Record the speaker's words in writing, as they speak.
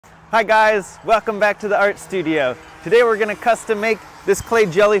Hi guys, welcome back to the art studio. Today we're going to custom make this clay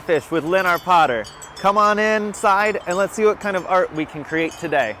jellyfish with Lynn, our potter. Come on inside and let's see what kind of art we can create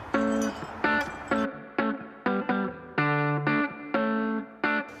today.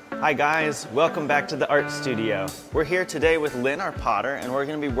 Hi guys, welcome back to the art studio. We're here today with Lynn, our potter, and we're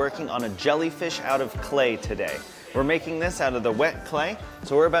going to be working on a jellyfish out of clay today. We're making this out of the wet clay,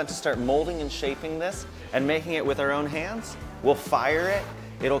 so we're about to start molding and shaping this and making it with our own hands. We'll fire it.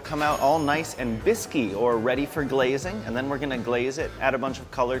 It'll come out all nice and biscuity or ready for glazing, and then we're gonna glaze it, add a bunch of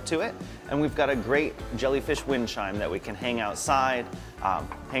color to it, and we've got a great jellyfish wind chime that we can hang outside,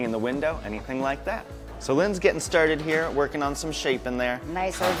 hang in the window, anything like that. So Lynn's getting started here, working on some shape in there.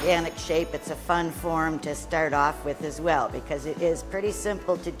 Nice organic shape. It's a fun form to start off with as well because it is pretty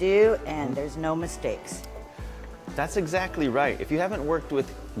simple to do and there's no mistakes. That's exactly right. If you haven't worked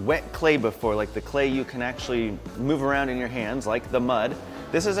with wet clay before, like the clay you can actually move around in your hands, like the mud,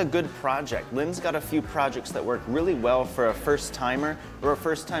 this is a good project. Lynn's got a few projects that work really well for a first-timer or a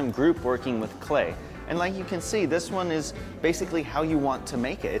first-time group working with clay. And like you can see, this one is basically how you want to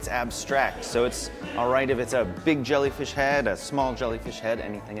make it. It's abstract, so it's all right if it's a big jellyfish head, a small jellyfish head,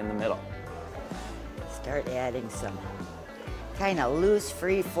 anything in the middle. Start adding some kind of loose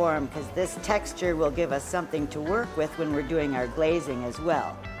free form because this texture will give us something to work with when we're doing our glazing as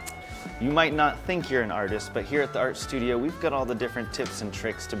well. You might not think you're an artist, but here at the art studio, we've got all the different tips and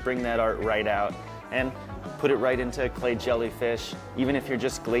tricks to bring that art right out and put it right into a clay jellyfish. Even if you're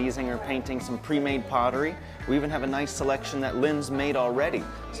just glazing or painting some pre-made pottery, we even have a nice selection that Lynn's made already.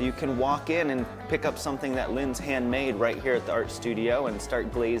 So you can walk in and pick up something that Lynn's handmade right here at the art studio and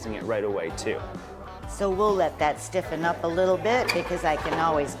start glazing it right away too. So we'll let that stiffen up a little bit because I can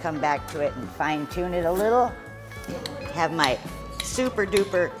always come back to it and fine tune it a little. Have my super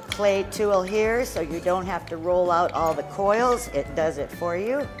duper clay tool here so you don't have to roll out all the coils. It does it for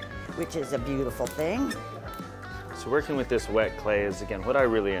you, which is a beautiful thing. So working with this wet clay is, again, what I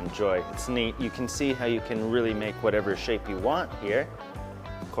really enjoy. It's neat. You can see how you can really make whatever shape you want here.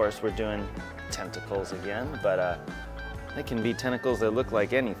 Of course, we're doing tentacles again, but they can be tentacles that look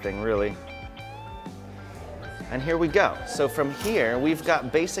like anything, really. And here we go. So from here, we've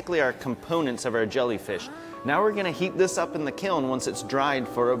got basically our components of our jellyfish. Now we're gonna heat this up in the kiln once it's dried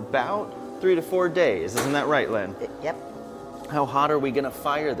for about 3 to 4 days. Isn't that right, Lynn? Yep. How hot are we gonna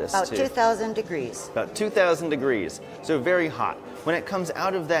fire this to? About 2,000 degrees. About 2,000 degrees, so very hot. When it comes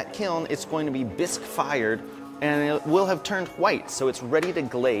out of that kiln, it's going to be bisque fired and it will have turned white, so it's ready to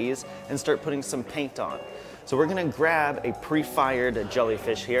glaze and start putting some paint on. So we're gonna grab a pre-fired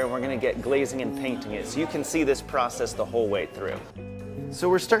jellyfish here and we're gonna get glazing and painting it so you can see this process the whole way through. So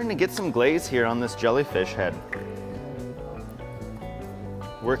we're starting to get some glaze here on this jellyfish head.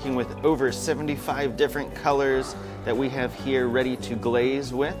 Working with over 75 different colors that we have here ready to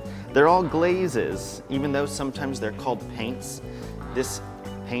glaze with. They're all glazes, even though sometimes they're called paints. This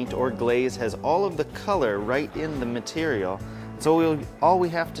paint or glaze has all of the color right in the material. So all we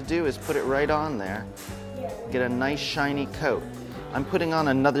have to do is put it right on there. Get a nice shiny coat. I'm putting on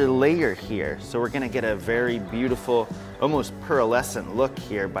another layer here, so we're gonna get a very beautiful, almost pearlescent look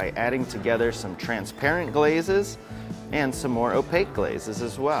here by adding together some transparent glazes and some more opaque glazes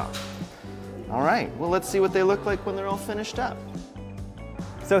as well. All right, well, let's see what they look like when they're all finished up.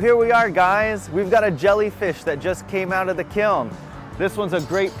 So here we are, guys. We've got a jellyfish that just came out of the kiln. This one's a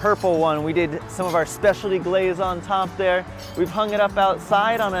great purple one. We did some of our specialty glaze on top there. We've hung it up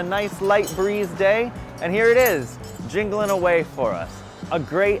outside on a nice light breeze day, and here it is, jingling away for us. A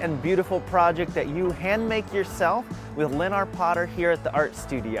great and beautiful project that you hand make yourself with Lynn, our potter, here at the art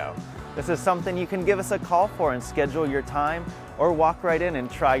studio. This is something you can give us a call for and schedule your time, or walk right in and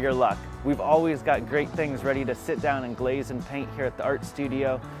try your luck. We've always got great things ready to sit down and glaze and paint here at the art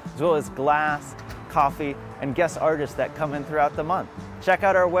studio, as well as glass, coffee, and guest artists that come in throughout the month. Check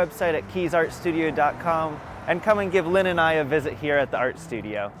out our website at keysartstudio.com and come and give Lynn and I a visit here at the art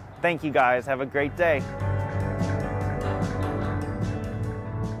studio. Thank you guys, have a great day.